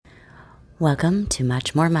Welcome to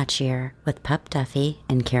Much More Muchier with Pup Duffy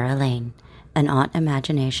and Kara Lane, an Aunt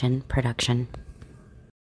Imagination production.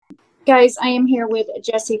 Guys, I am here with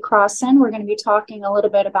Jesse Crosson. We're going to be talking a little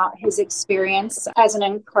bit about his experience as an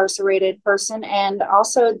incarcerated person and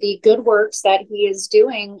also the good works that he is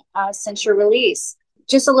doing since your release.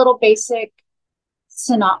 Just a little basic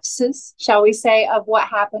synopsis, shall we say, of what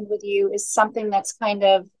happened with you is something that's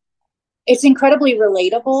it's incredibly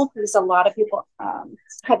relatable because a lot of people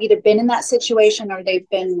have either been in that situation or they've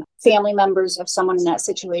been family members of someone in that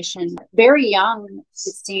situation. Very young, it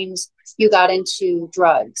seems, you got into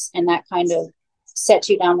drugs and that kind of set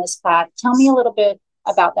you down this path. Tell me a little bit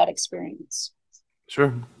about that experience.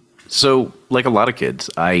 Sure. So, like a lot of kids,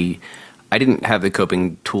 I didn't have the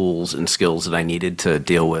coping tools and skills that I needed to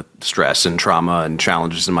deal with stress and trauma and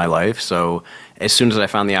challenges in my life. So as soon as I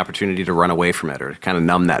found the opportunity to run away from it or kind of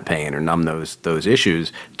numb that pain or numb those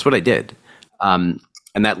issues, that's what I did.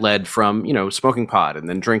 And that led from, smoking pot and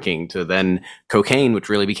then drinking to then cocaine, which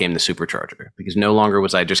really became the supercharger, because no longer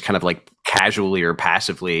was I just kind of like casually or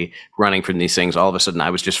passively running from these things. All of a sudden I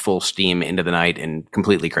was just full steam into the night and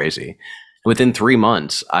completely crazy. Within 3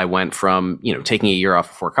 months, I went from, taking a year off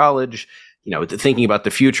before college, thinking about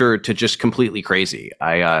the future to just completely crazy.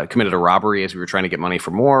 I committed a robbery as we were trying to get money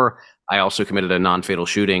for more. I also committed a non-fatal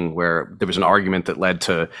shooting where there was an argument that led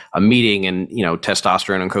to a meeting and,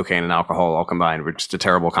 testosterone and cocaine and alcohol all combined, which is a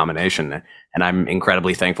terrible combination. And I'm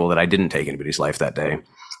incredibly thankful that I didn't take anybody's life that day.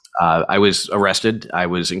 I was arrested. I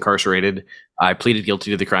was incarcerated. I pleaded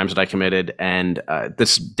guilty to the crimes that I committed. And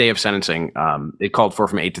this day of sentencing, it called for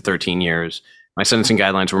from 8 to 13 years. My sentencing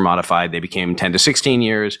guidelines were modified. They became 10 to 16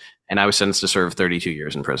 years, and I was sentenced to serve 32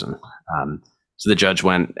 years in prison. So the judge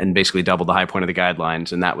went and basically doubled the high point of the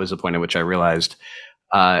guidelines, and that was the point at which I realized.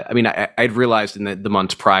 I'd realized in the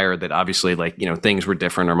months prior that obviously, things were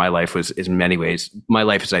different, or my life was, in many ways, my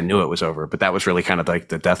life as I knew it was over. But that was really kind of like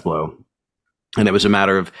the death blow. And it was a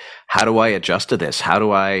matter of, how do I adjust to this? How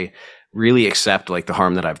do I really accept the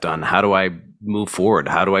harm that I've done? How do I move forward?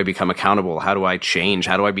 How do I become accountable? How do I change?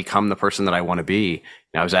 How do I become the person that I want to be?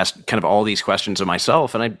 I was asked kind of all these questions of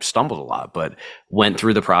myself, and I stumbled a lot, but went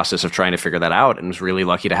through the process of trying to figure that out, and was really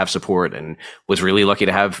lucky to have support, and was really lucky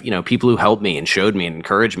to have, people who helped me and showed me and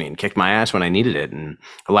encouraged me and kicked my ass when I needed it, and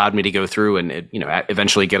allowed me to go through and,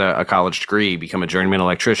 eventually get a college degree, become a journeyman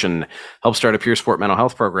electrician, help start a peer sport mental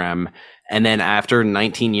health program. And then after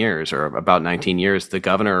 19 years, or about 19 years, the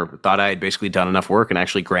governor thought I had basically done enough work and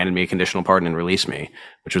actually granted me a conditional pardon and released me,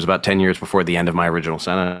 which was about 10 years before the end of my original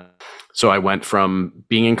sentence. So I went from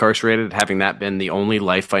being incarcerated, having that been the only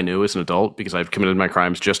life I knew as an adult, because I've committed my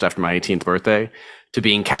crimes just after my 18th birthday, to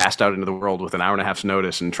being cast out into the world with an hour and a half's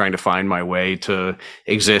notice and trying to find my way to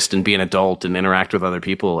exist and be an adult and interact with other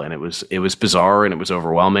people. And it was bizarre and it was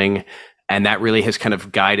overwhelming. And that really has kind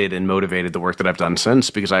of guided and motivated the work that I've done since,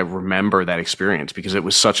 because I remember that experience, because it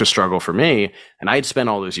was such a struggle for me. And I'd spent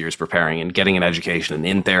all those years preparing and getting an education and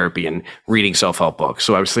in therapy and reading self-help books.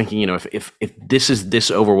 So I was thinking, if this is this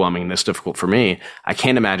overwhelming, this difficult for me, I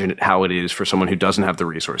can't imagine how it is for someone who doesn't have the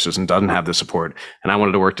resources and doesn't have the support. And I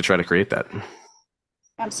wanted to work to try to create that.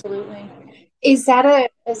 Absolutely. Is that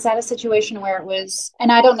a situation where it was, and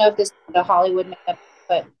I don't know if this is the Hollywood makeup,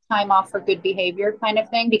 but time off for good behavior kind of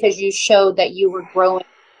thing, because you showed that you were growing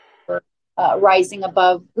or rising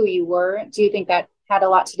above who you were. Do you think that had a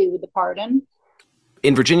lot to do with the pardon?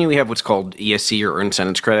 In Virginia, we have what's called ESC, or earned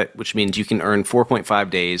sentence credit, which means you can earn 4.5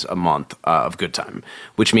 days a month of good time,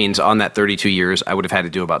 which means on that 32 years, I would have had to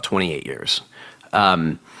do about 28 years.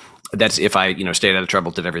 That's if I, stayed out of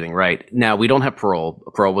trouble, did everything right. Now, we don't have parole.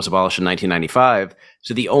 Parole was abolished in 1995.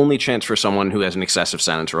 So the only chance for someone who has an excessive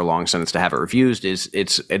sentence or a long sentence to have it refused is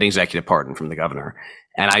it's an executive pardon from the governor.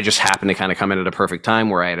 And I just happened to kind of come in at a perfect time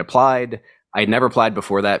where I had applied. I had never applied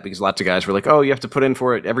before that, because lots of guys were like, oh, you have to put in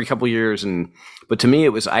for it every couple of years. But to me,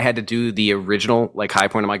 I had to do the original high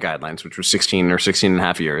point of my guidelines, which was 16 or 16 and a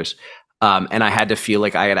half years. And I had to feel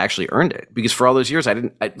like I had actually earned it, because for all those years,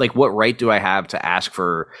 what right do I have to ask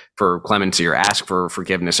for clemency or ask for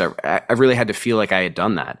forgiveness? I really had to feel like I had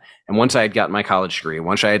done that. And once I had gotten my college degree,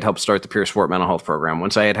 once I had helped start the peer sport mental health program,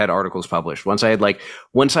 once I had articles published, once I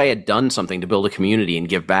had done something to build a community and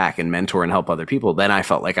give back and mentor and help other people, then I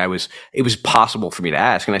felt like it was possible for me to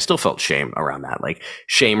ask. And I still felt shame around that,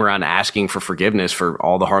 shame around asking for forgiveness for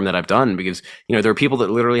all the harm that I've done, because, there are people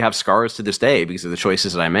that literally have scars to this day because of the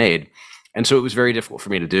choices that I made. And so it was very difficult for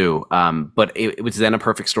me to do. But it was then a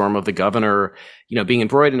perfect storm of the governor, being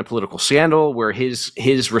embroiled in a political scandal, where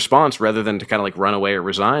his response, rather than to kind of run away or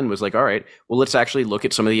resign, was all right, well, let's actually look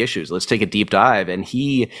at some of the issues. Let's take a deep dive. And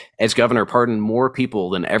he, as governor, pardoned more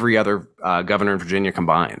people than every other governor in Virginia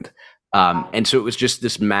combined. And so it was just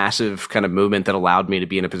this massive kind of movement that allowed me to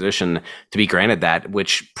be in a position to be granted that,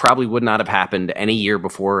 which probably would not have happened any year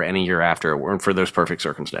before, or any year after, it weren't for those perfect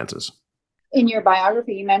circumstances. In your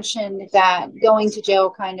biography, you mentioned that going to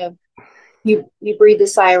jail kind of, you breathed a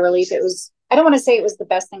sigh of relief. It was, I don't want to say it was the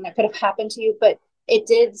best thing that could have happened to you, but it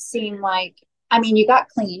did seem like, I mean, you got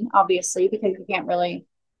clean, obviously, because you can't really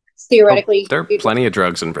theoretically. There are plenty of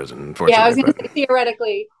drugs in prison, unfortunately. Yeah, I was going to say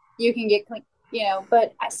theoretically you can get clean,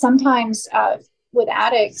 but sometimes with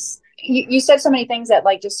addicts, you said so many things that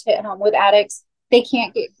like just hit home. With addicts, they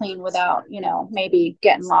can't get clean without, maybe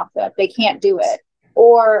getting locked up. They can't do it.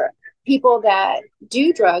 Or people that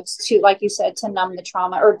do drugs to, like you said, to numb the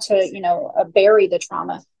trauma or to, bury the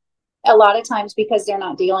trauma. A lot of times because they're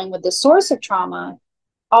not dealing with the source of trauma,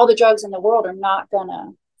 all the drugs in the world are not going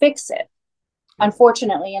to fix it,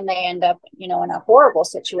 unfortunately. And they end up, in a horrible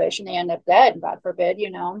situation. They end up dead, God forbid,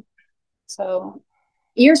 So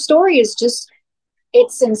your story is just,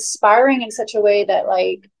 it's inspiring in such a way that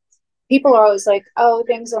like people are always like, oh,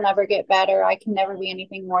 things will never get better. I can never be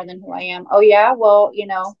anything more than who I am. Oh yeah. Well,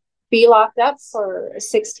 be locked up for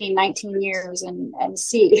 16, 19 years and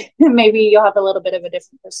see, maybe you'll have a little bit of a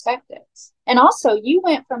different perspective. And also you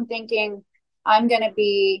went from thinking I'm going to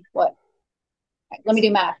be what? Let me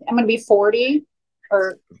do math. I'm going to be 40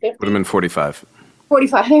 or 50. Would have been 45.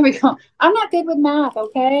 45. There we go. I'm not good with math.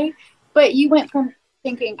 Okay. But you went from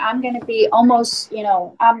thinking I'm going to be almost,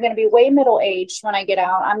 I'm going to be way middle-aged when I get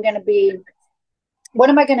out. I'm going to be, what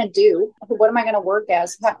am I going to do? What am I going to work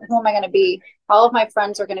as? Who am I going to be? All of my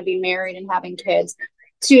friends are going to be married and having kids,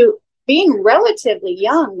 to being relatively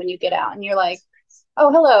young when you get out and you're like,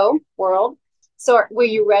 oh, hello world. So were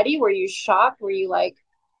you ready? Were you shocked? Were you like,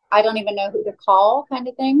 I don't even know who to call kind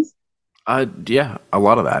of things? Yeah, a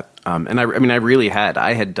lot of that. And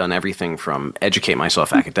I had done everything from educate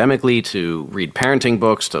myself academically to read parenting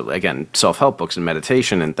books to, again, self-help books and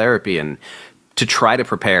meditation and therapy, and to try to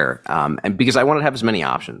prepare. And because I wanted to have as many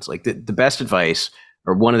options. Like the best advice,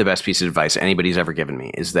 or one of the best pieces of advice anybody's ever given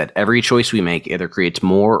me, is that every choice we make either creates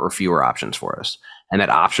more or fewer options for us. And that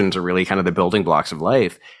options are really kind of the building blocks of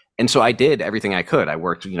life. And so I did everything I could. I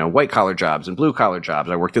worked, white collar jobs and blue collar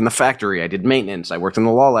jobs. I worked in the factory. I did maintenance. I worked in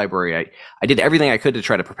the law library. I did everything I could to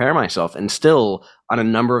try to prepare myself. And still, on a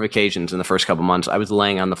number of occasions in the first couple months, I was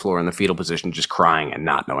laying on the floor in the fetal position, just crying and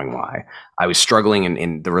not knowing why. I was struggling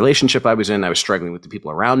in the relationship I was in. I was struggling with the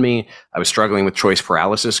people around me. I was struggling with choice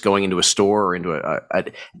paralysis, going into a store or into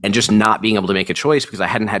and just not being able to make a choice because I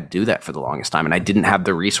hadn't had to do that for the longest time. And I didn't have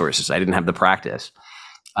the resources. I didn't have the practice.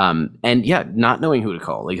 And yeah, not knowing who to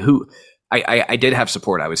call, like I did have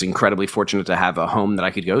support. I was incredibly fortunate to have a home that I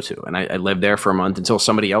could go to. And I lived there for a month until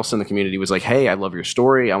somebody else in the community was like, hey, I love your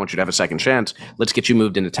story. I want you to have a second chance. Let's get you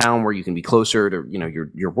moved into town where you can be closer to,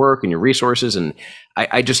 your work and your resources. And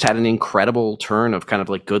I just had an incredible turn of kind of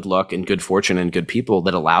like good luck and good fortune and good people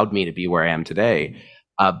that allowed me to be where I am today.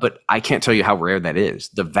 But I can't tell you how rare that is.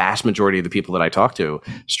 The vast majority of the people that I talk to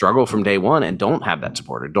struggle from day one and don't have that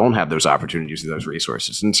support or don't have those opportunities or those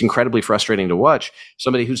resources. And it's incredibly frustrating to watch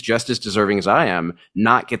somebody who's just as deserving as I am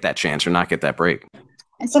not get that chance or not get that break.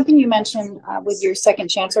 And something you mentioned with your Second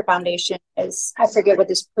Chancer Foundation is, I forget what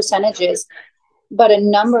this percentage is, but a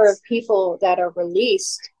number of people that are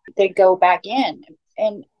released, they go back in.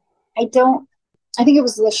 And I think it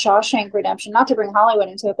was the Shawshank Redemption, not to bring Hollywood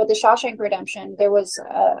into it, but the Shawshank Redemption, there was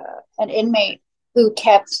an inmate who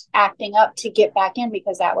kept acting up to get back in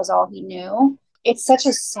because that was all he knew. It's such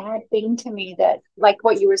a sad thing to me that, like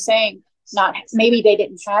what you were saying, maybe they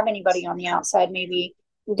didn't have anybody on the outside. Maybe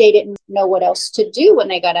they didn't know what else to do when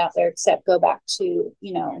they got out there except go back to,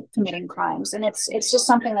 committing crimes. And it's just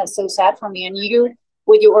something that's so sad for me. And you,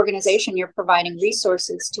 with your organization, you're providing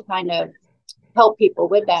resources to kind of help people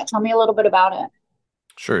with that. Tell me a little bit about it.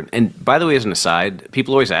 Sure. And by the way, as an aside,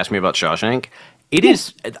 people always ask me about Shawshank. It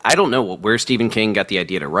is, I don't know where Stephen King got the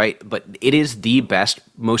idea to write, but it is the best,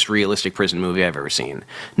 most realistic prison movie I've ever seen.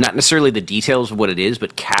 Not necessarily the details of what it is,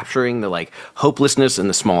 but capturing the hopelessness and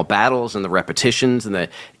the small battles and the repetitions and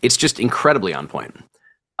it's just incredibly on point.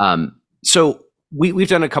 So we've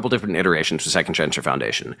done a couple different iterations with Second Chancer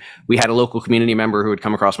Foundation. We had a local community member who had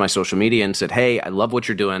come across my social media and said, hey, I love what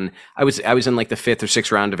you're doing. I was in the 5th or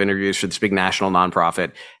 6th round of interviews for this big national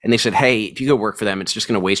nonprofit. And they said, hey, if you go work for them, it's just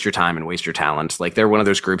going to waste your time and waste your talents. They're one of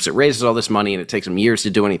those groups that raises all this money and it takes them years to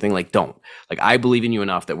do anything. Don't. I believe in you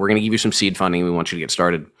enough that we're going to give you some seed funding. We want you to get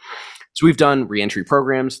started. So we've done reentry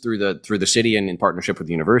programs through the city and in partnership with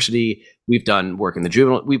the university. We've done work in the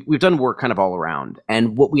juvenile. We've done work kind of all around.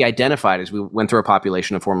 And what we identified as we went through a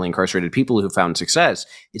population of formerly incarcerated people who found success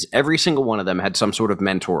is every single one of them had some sort of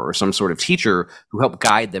mentor or some sort of teacher who helped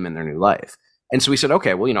guide them in their new life. And so we said,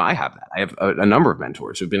 okay, well, I have that. I have a number of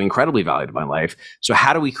mentors who've been incredibly valuable in my life. So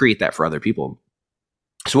how do we create that for other people?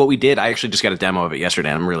 So what we did, I actually just got a demo of it yesterday,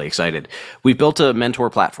 and I'm really excited. We built a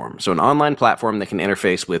mentor platform, so an online platform that can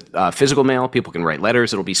interface with physical mail. People can write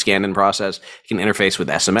letters; it'll be scanned and processed. It can interface with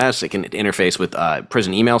SMS. It can interface with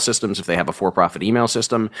prison email systems if they have a for-profit email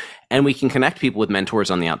system, and we can connect people with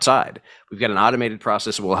mentors on the outside. We've got an automated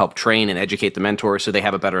process that will help train and educate the mentors so they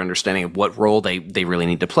have a better understanding of what role they really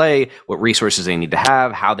need to play, what resources they need to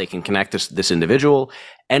have, how they can connect this individual.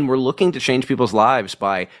 And we're looking to change people's lives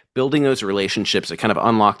by building those relationships that kind of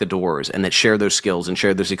unlock the doors and that share those skills and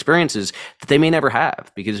share those experiences that they may never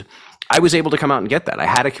have. Because I was able to come out and get that. I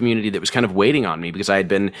had a community that was kind of waiting on me because I had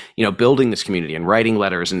been, building this community and writing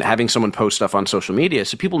letters and having someone post stuff on social media.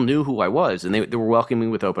 So people knew who I was and they were welcoming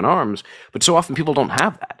me with open arms. But so often people don't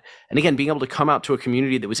have that. And again, being able to come out to a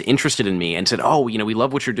community that was interested in me and said, oh, we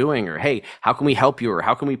love what you're doing, or hey, how can we help you, or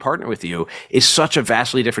how can we partner with you, is such a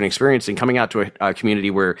vastly different experience than coming out to a community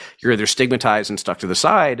where you're either stigmatized and stuck to the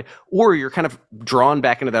side, or you're kind of drawn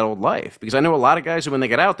back into that old life. Because I know a lot of guys who, when they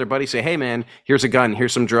get out, their buddies say, hey man, here's a gun,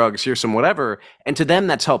 here's some drugs, here's some whatever. And to them,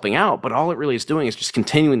 that's helping out. But all it really is doing is just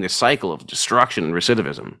continuing this cycle of destruction and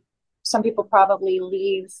recidivism. Some people probably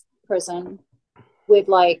leave prison with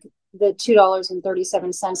like the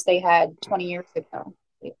 $2.37 they had 20 years ago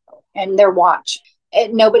and their watch,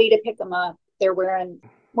 and nobody to pick them up. They're wearing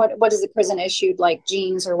what is the prison issued, like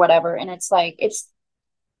jeans or whatever. And it's like,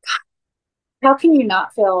 how can you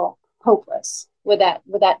not feel hopeless with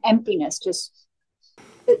that emptiness? Just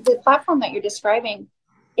the platform that you're describing,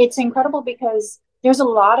 it's incredible because there's a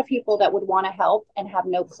lot of people that would want to help and have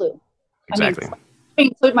no clue. Exactly. I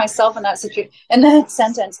include myself in that situation, in that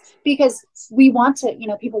sentence, because we want to,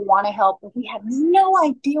 people want to help, but we have no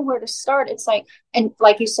idea where to start. It's like, and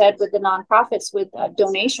like you said, with the nonprofits, with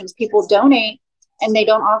donations, people donate and they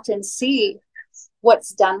don't often see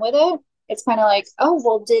what's done with it. It's kind of like, oh,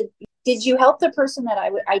 well, did you help the person that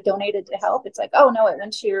I donated to help? It's like, oh no, it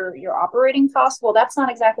went to your operating costs. Well, that's not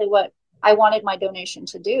exactly what I wanted my donation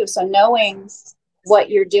to do. So knowing what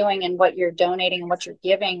you're doing and what you're donating and what you're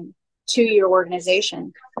giving to your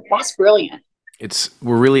organization, that's brilliant.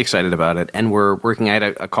 We're really excited about it, and we're working at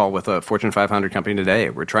a call with a Fortune 500 company today.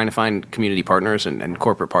 We're trying to find community partners and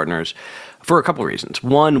corporate partners for a couple of reasons.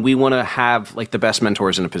 One, we want to have like the best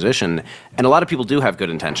mentors in a position, and a lot of people do have good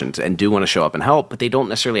intentions and do want to show up and help, but they don't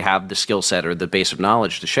necessarily have the skill set or the base of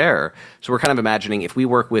knowledge to share. So we're kind of imagining if we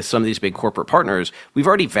work with some of these big corporate partners, we've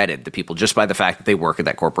already vetted the people just by the fact that they work at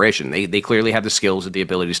that corporation. They clearly have the skills and the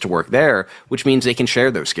abilities to work there, which means they can share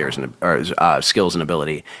those skills and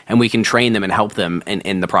ability, and we can train them and help them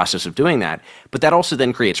in the process of doing that. But that also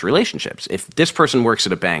then creates relationships. If this person works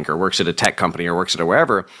at a bank or works at a tech company or works at a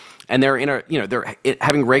wherever, and they're they're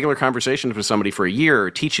having regular conversations with somebody for a year,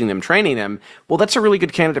 teaching them, training them, well, that's a really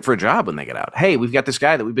good candidate for a job when they get out. Hey, we've got this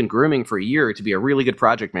guy that we've been grooming for a year to be a really good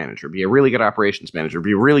project manager, be a really good operations manager,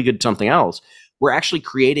 be a really good something else. We're actually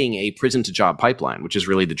creating a prison to job pipeline, which is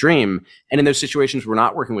really the dream. And in those situations, we're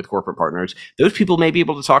not working with corporate partners. Those people may be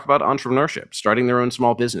able to talk about entrepreneurship, starting their own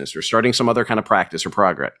small business or starting some other kind of practice or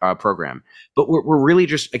program. But we're really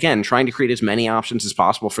just, again, trying to create as many options as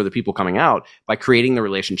possible for the people coming out by creating the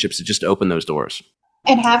relationships that just open those doors.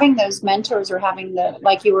 And having those mentors, or having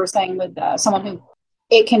like you were saying, with someone who,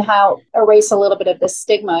 it can help erase a little bit of the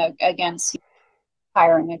stigma against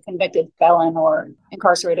hiring a convicted felon or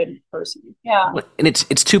incarcerated person. Yeah. And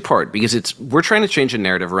it's two-part, because we're trying to change the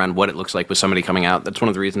narrative around what it looks like with somebody coming out. That's one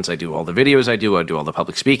of the reasons I do all the videos I do all the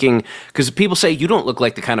public speaking, because people say, you don't look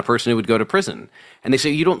like the kind of person who would go to prison. And they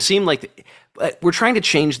say, you don't seem like... We're trying to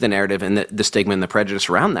change the narrative and the stigma and the prejudice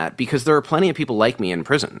around that, because there are plenty of people like me in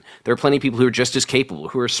prison. There are plenty of people who are just as capable,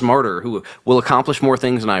 who are smarter, who will accomplish more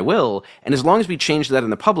things than I will. And as long as we change that in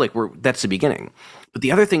the public, that's the beginning. But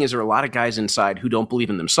the other thing is, there are a lot of guys inside who don't believe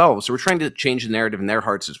in themselves. So we're trying to change the narrative in their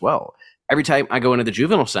hearts as well. Every time I go into the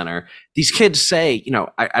juvenile center, these kids say,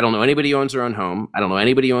 I don't know anybody who owns their own home. I don't know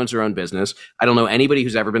anybody who owns their own business. I don't know anybody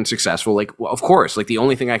who's ever been successful. Like, well, of course, like the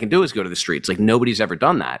only thing I can do is go to the streets. Like, nobody's ever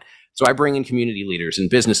done that. So I bring in community leaders and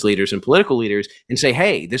business leaders and political leaders and say,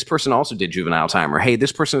 hey, this person also did juvenile time, or hey,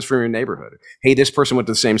 this person is from your neighborhood. Hey, this person went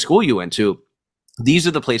to the same school you went to. These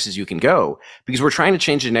are the places you can go, because we're trying to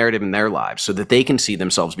change the narrative in their lives so that they can see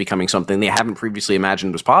themselves becoming something they haven't previously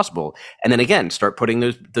imagined was possible. And then again, start putting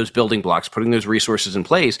those building blocks, putting those resources in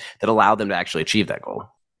place that allow them to actually achieve that goal.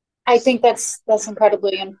 I think that's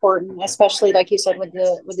incredibly important, especially like you said, with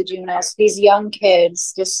the juveniles, these young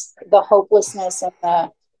kids, just the hopelessness and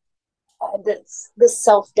the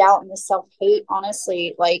self-doubt and the self-hate,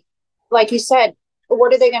 honestly, like you said,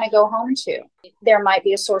 what are they going to go home to? There might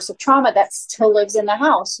be a source of trauma that still lives in the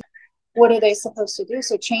house. what are they supposed to do?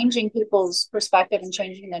 So changing people's perspective and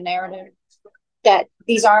changing the narrative that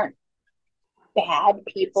these aren't bad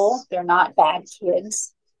people. They're not bad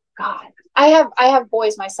kids. God, I have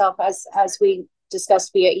boys myself, as we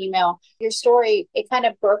discussed via email. Your story, it kind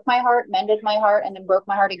of broke my heart, mended my heart, and then broke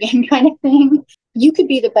my heart again, kind of thing. You could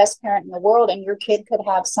be the best parent in the world, and your kid could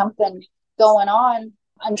have something going on,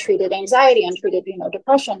 untreated anxiety, untreated,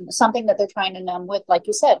 depression, something that they're trying to numb with, like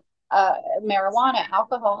you said, marijuana,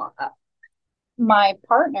 alcohol. My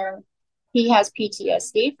partner, he has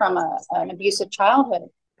PTSD from an abusive childhood.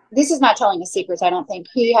 This is not telling his secrets, I don't think.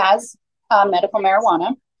 He has medical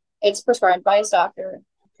marijuana. It's prescribed by his doctor.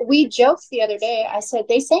 We joked the other day. I said,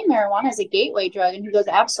 they say marijuana is a gateway drug. And he goes,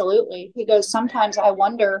 absolutely. He goes, sometimes I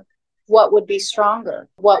wonder what would be stronger,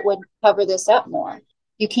 what would cover this up more.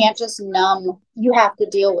 You can't just numb. You have to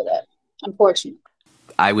deal with it, unfortunately.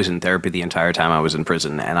 I was in therapy the entire time I was in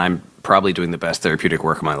prison, and I'm probably doing the best therapeutic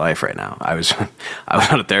work of my life right now. I was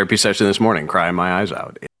on a therapy session this morning, crying my eyes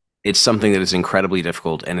out. It's something that is incredibly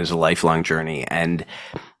difficult and is a lifelong journey. And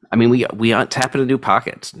I mean, we tap into new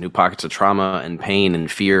pockets of trauma and pain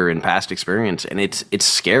and fear and past experience. And it's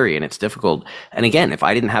scary and it's difficult. And again, if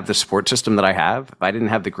I didn't have the support system that I have, if I didn't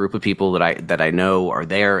have the group of people that I know are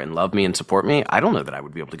there and love me and support me, I don't know that I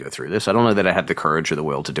would be able to go through this. I don't know that I had the courage or the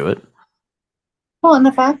will to do it. Well, and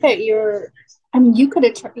the fact that you could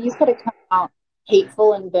have come out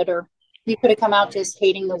hateful and bitter. You could have come out just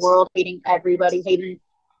hating the world, hating everybody, hating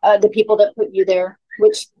the people that put you there,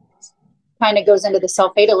 which kind of goes into the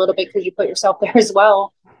self-hate a little bit because you put yourself there as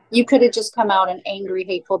well. You could have just come out an angry,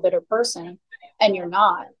 hateful, bitter person, and you're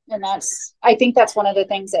not. And I think that's one of the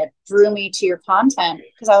things that drew me to your content,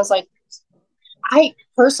 because I was like, I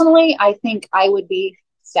think I would be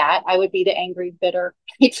I would be the angry, bitter,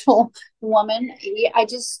 hateful woman. You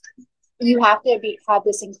have to have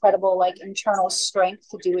this incredible internal strength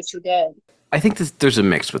to do what you did. I think there's a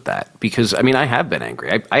mix with that because, I mean, I have been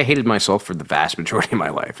angry. I hated myself for the vast majority of my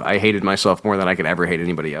life. I hated myself more than I could ever hate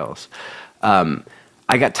anybody else.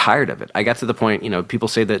 I got tired of it. I got to the point, people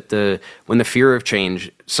say that when the fear of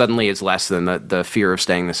change suddenly is less than the fear of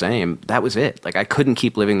staying the same, that was it. Like, I couldn't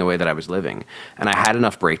keep living the way that I was living. And I had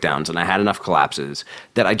enough breakdowns and I had enough collapses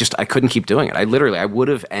that I couldn't keep doing it. I would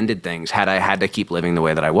have ended things had I had to keep living the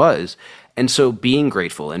way that I was. And so being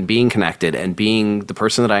grateful and being connected and being the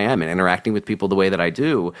person that I am and interacting with people the way that I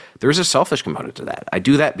do, there's a selfish component to that. I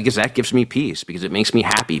do that because that gives me peace, because it makes me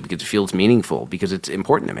happy, because it feels meaningful, because it's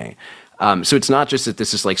important to me. So it's not just that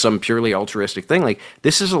this is like some purely altruistic thing. Like,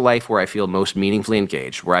 this is a life where I feel most meaningfully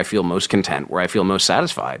engaged, where I feel most content, where I feel most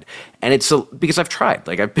satisfied. And it's because I've tried.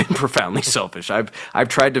 Like, I've been profoundly selfish. I've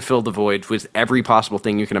tried to fill the void with every possible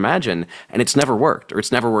thing you can imagine, and it's never worked, or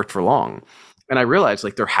it's never worked for long. And I realized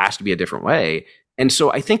there has to be a different way. And so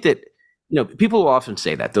I think that, people will often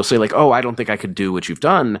say that. They'll say oh, I don't think I could do what you've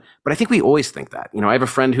done. But I think we always think that. I have a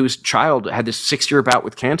friend whose child had this 6-year bout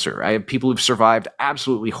with cancer. I have people who've survived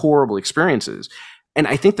absolutely horrible experiences. And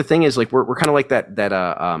I think the thing is, we're kind of like that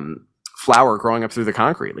flower growing up through the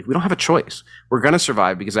concrete. Like, we don't have a choice. We're going to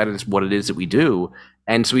survive because that is what it is that we do.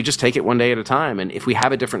 And so we just take it one day at a time. And if we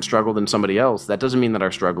have a different struggle than somebody else, that doesn't mean that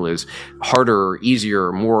our struggle is harder or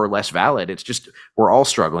easier, more or less valid. It's just, we're all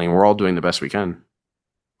struggling. We're all doing the best we can.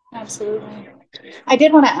 Absolutely. I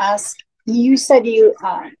did want to ask, you said you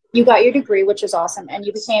got your degree, which is awesome, and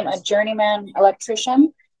you became a journeyman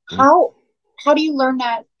electrician. How do you learn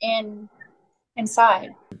that inside?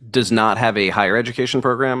 Does not have a higher education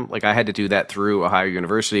program. Like, I had to do that through a higher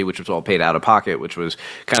university, which was all paid out of pocket, which was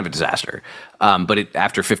kind of a disaster. But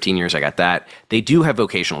after 15 years, I got that. They do have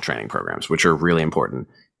vocational training programs, which are really important.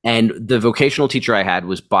 And the vocational teacher I had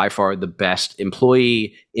was by far the best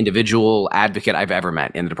employee, individual advocate I've ever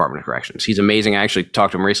met in the Department of Corrections. He's amazing. I actually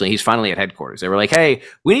talked to him recently. He's finally at headquarters. They were like, hey,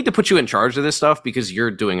 we need to put you in charge of this stuff because you're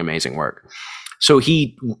doing amazing work. So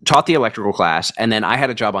he taught the electrical class, and then I had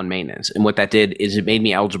a job on maintenance. And what that did is it made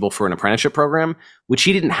me eligible for an apprenticeship program, which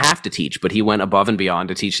he didn't have to teach, but he went above and beyond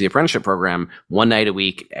to teach the apprenticeship program one night a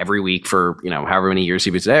week, every week for, however many years he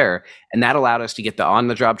was there. And that allowed us to get the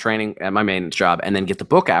on-the-job training at my maintenance job and then get the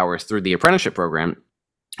book hours through the apprenticeship program.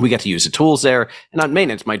 We got to use the tools there. And on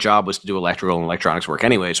maintenance, my job was to do electrical and electronics work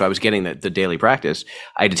anyway. So I was getting the daily practice.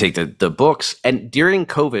 I had to take the books. And during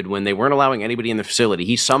COVID, when they weren't allowing anybody in the facility,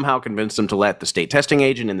 he somehow convinced them to let the state testing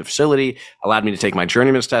agent in the facility, allowed me to take my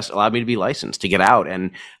journeyman's test, allowed me to be licensed, to get out.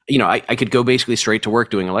 And, I could go basically straight to work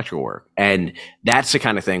doing electrical work. And that's the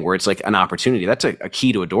kind of thing where it's like an opportunity. That's a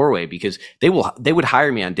key to a doorway, because they would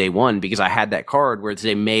hire me on day one because I had that card where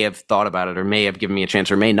they may have thought about it or may have given me a chance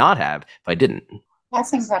or may not have if I didn't.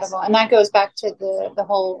 That's incredible. And that goes back to the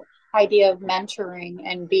whole idea of mentoring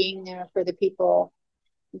and being there for the people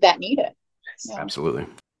that need it. Yeah. Absolutely.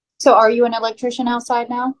 So are you an electrician outside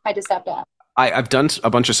now? I just have to ask. I've done a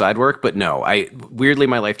bunch of side work, but no, weirdly,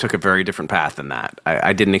 my life took a very different path than that.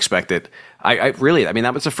 I didn't expect it. I mean,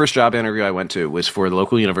 that was the first job interview I went to, was for the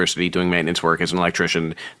local university doing maintenance work as an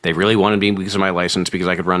electrician. They really wanted me because of my license, because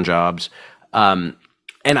I could run jobs. And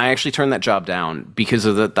I actually turned that job down because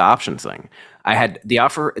of the options thing. I had the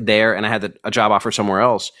offer there, and I had a job offer somewhere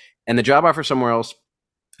else. And the job offer somewhere else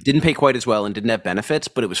didn't pay quite as well and didn't have benefits,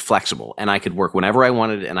 but it was flexible. And I could work whenever I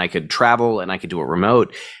wanted, and I could travel, and I could do it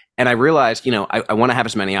remote. And I realized, I want to have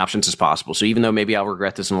as many options as possible. So even though maybe I'll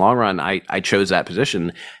regret this in the long run, I chose that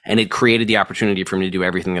position, and it created the opportunity for me to do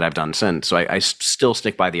everything that I've done since. So I still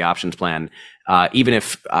stick by the options plan, even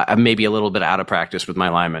if I'm maybe a little bit out of practice with my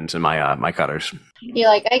linemen and my cutters. You're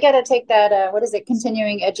like, I got to take that, what is it,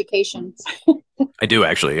 continuing education? I do,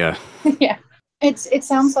 actually, yeah. Yeah. It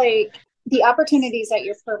sounds like the opportunities that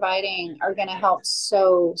you're providing are going to help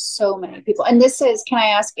so many people. And this is, can I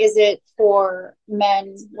ask, is it for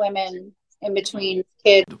men, women, in between,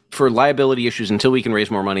 kids? For liability issues, until we can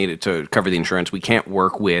raise more money to cover the insurance, we can't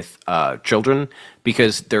work with children,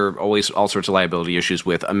 because there are always all sorts of liability issues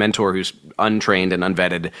with a mentor who's untrained and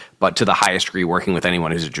unvetted, but to the highest degree working with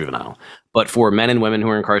anyone who's a juvenile. But for men and women who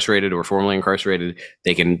are incarcerated or formerly incarcerated,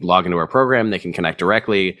 they can log into our program, they can connect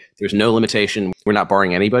directly. There's no limitation. We're not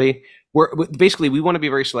barring anybody. We want to be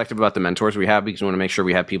very selective about the mentors we have, because we want to make sure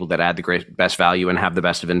we have people that add the best value and have the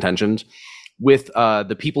best of intentions. With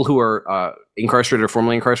the people who are incarcerated or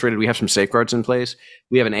formerly incarcerated, we have some safeguards in place.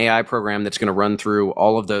 We have an AI program that's going to run through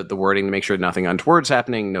all of the wording to make sure nothing untoward is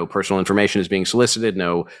happening, no personal information is being solicited,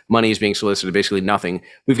 no money is being solicited, basically nothing.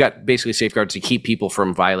 We've got basically safeguards to keep people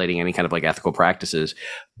from violating any kind of like ethical practices.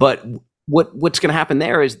 But what's going to happen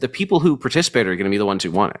there is the people who participate are going to be the ones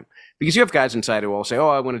who want it. Because you have guys inside who all say, oh,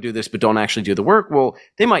 I want to do this, but don't actually do the work. Well,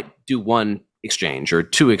 they might do one exchange or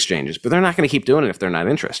two exchanges, but they're not going to keep doing it if they're not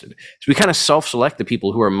interested. So we kind of self-select the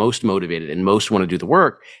people who are most motivated and most want to do the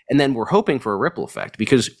work. And then we're hoping for a ripple effect,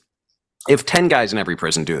 because if 10 guys in every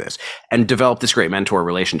prison do this and develop this great mentor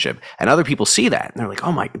relationship, and other people see that, and they're like,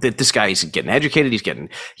 oh my, this guy is getting educated, he's getting,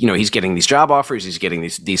 he's getting these job offers, he's getting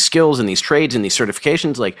these skills and these trades and these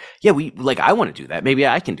certifications. Like, yeah, I want to do that. Maybe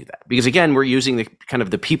I can do that. Because again, we're using the kind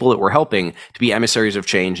of the people that we're helping to be emissaries of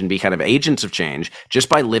change and be kind of agents of change, just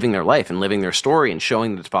by living their life and living their story and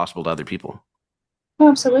showing that it's possible to other people.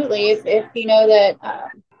 Absolutely. If you know that,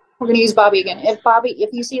 we're going to use Bobby again.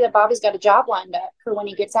 If you see that Bobby's got a job lined up for when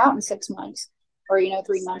he gets out in 6 months, or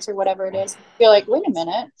 3 months or whatever it is, you're like, wait a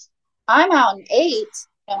minute, I'm out in 8,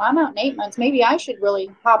 and I'm out in 8 months. Maybe I should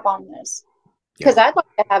really hop on this, because I'd like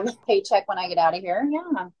to have a paycheck when I get out of here.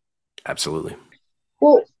 Yeah, absolutely.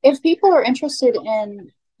 Well, if people are interested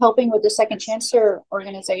in helping with the Second Chancer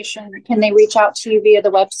organization, can they reach out to you via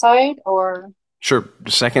the website or? Sure,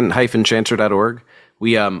 second-chancer.org.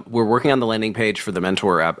 We're working on the landing page for the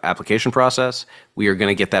mentor application process. We are going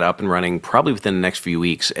to get that up and running probably within the next few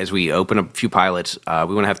weeks as we open a few pilots.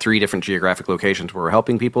 We want to have 3 different geographic locations where we're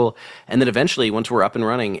helping people. And then eventually, once we're up and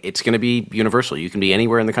running, it's going to be universal. You can be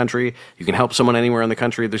anywhere in the country. You can help someone anywhere in the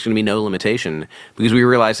country. There's going to be no limitation, because we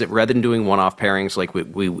realized that rather than doing one-off pairings like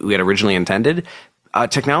we had originally intended,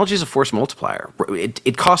 technology is a force multiplier.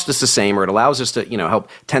 It costs us the same, or it allows us to, help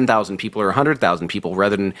 10,000 people or 100,000 people,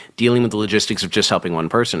 rather than dealing with the logistics of just helping one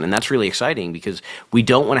person. And that's really exciting, because we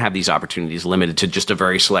don't want to have these opportunities limited to just a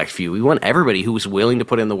very select few. We want everybody who is willing to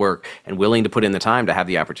put in the work and willing to put in the time to have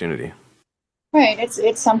the opportunity. Right.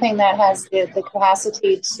 It's something that has the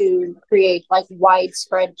capacity to create like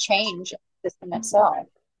widespread change in the system itself.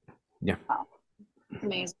 Yeah. Wow.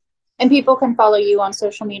 Amazing. And people can follow you on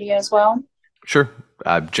social media as well? Sure.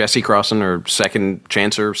 Jesse Crosson, or Second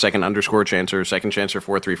Chancer, _Chancer, Second Chancer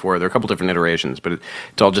 434. There are a couple different iterations, but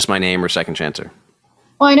it's all just my name or Second Chancer.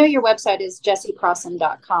 Well, I know your website is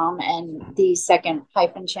jessecrosson.com and the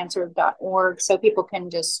second-chancer.org, so people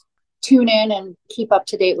can just tune in and keep up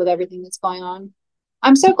to date with everything that's going on.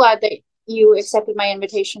 I'm so glad that you accepted my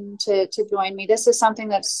invitation to join me. This is something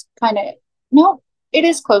that's it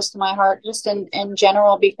is close to my heart, just in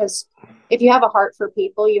general, because if you have a heart for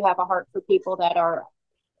people, you have a heart for people that are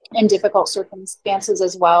in difficult circumstances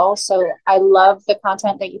as well. So I love the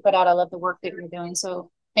content that you put out. I love the work that you're doing. So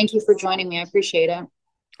thank you for joining me. I appreciate it.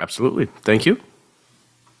 Absolutely. Thank you.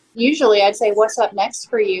 Usually I'd say, what's up next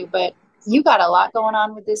for you? But you got a lot going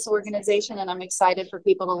on with this organization, and I'm excited for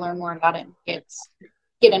people to learn more about it and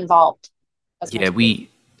get involved. Yeah,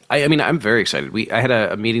 I mean, I'm very excited. I had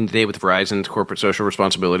a meeting today with Verizon's corporate social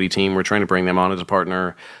responsibility team. We're trying to bring them on as a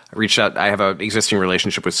partner. I reached out. I have an existing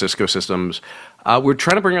relationship with Cisco Systems. We're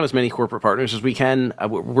trying to bring on as many corporate partners as we can.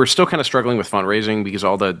 We're still kind of struggling with fundraising because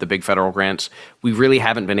all the big federal grants we really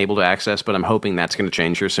haven't been able to access, but I'm hoping that's going to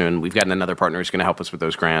change here soon. We've gotten another partner who's going to help us with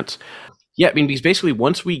those grants. Yeah, I mean, because basically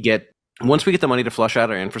once we get the money to flush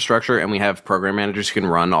out our infrastructure and we have program managers who can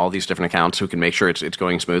run all these different accounts who can make sure it's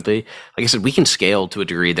going smoothly, like I said, we can scale to a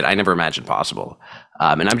degree that I never imagined possible.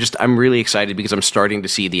 And I'm really excited because I'm starting to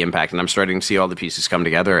see the impact and I'm starting to see all the pieces come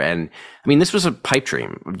together. And I mean, this was a pipe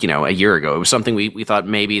dream, a year ago. It was something we thought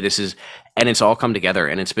maybe this is, and it's all come together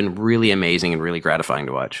and it's been really amazing and really gratifying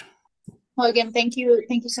to watch. Well, again, thank you.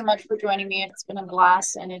 Thank you so much for joining me. It's been a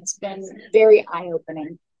blast and it's been very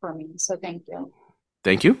eye-opening for me. So thank you.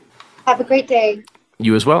 Thank you. Have a great day.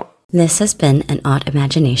 You as well. This has been an Odd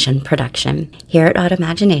Imagination production. Here at Odd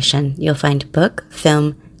Imagination, you'll find book,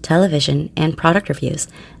 film, television, and product reviews,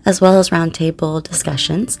 as well as roundtable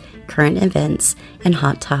discussions, current events, and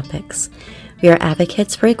hot topics. We are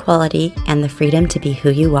advocates for equality and the freedom to be who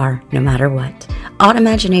you are, no matter what. Odd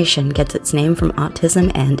Imagination gets its name from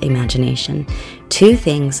autism and imagination, two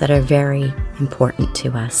things that are very important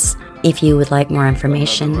to us. If you would like more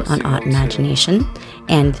information on Odd Imagination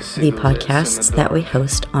and the podcasts that we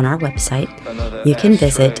host on our website, you can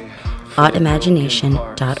visit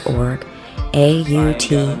oddimagination.org,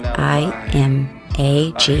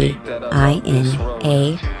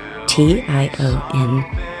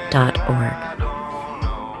 AUTIMAGINATION.org.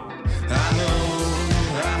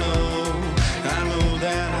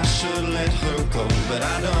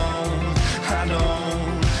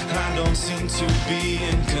 To be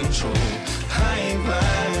in control. I ain't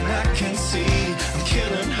lying, I can see I'm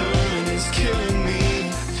killing her and it's killing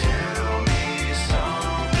me. Tell me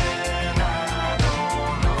something I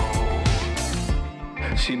don't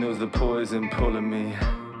know. She knows the poison pulling me.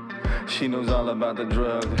 She knows all about the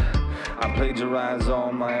drug. I plagiarize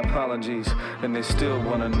all my apologies and they still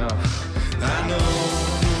want enough. I know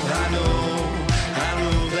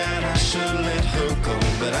that I should let her go,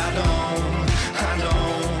 but I don't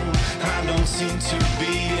seem to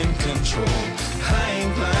be in control. I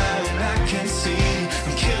ain't blind, I can see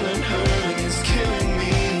I'm killing her and it's killing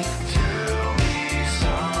me. Tell me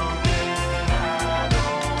something I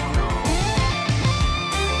don't know.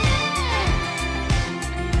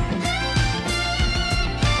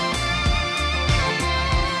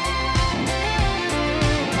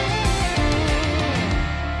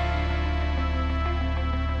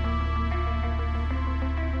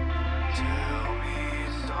 Tell me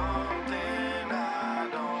something I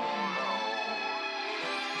don't know.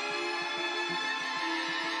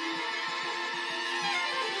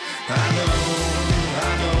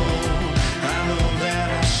 I know that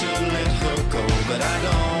I should let her go, but I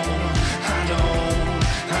don't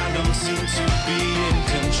seem to be in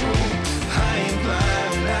control. I ain't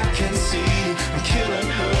blind, I can see I'm killing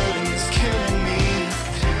her and it's killing me.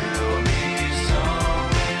 Tell me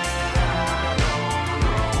something I don't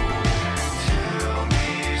know. Tell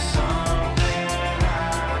me something I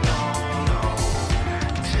don't know.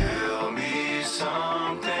 Tell me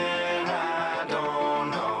something I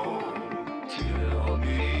don't know. Tell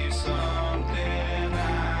me something.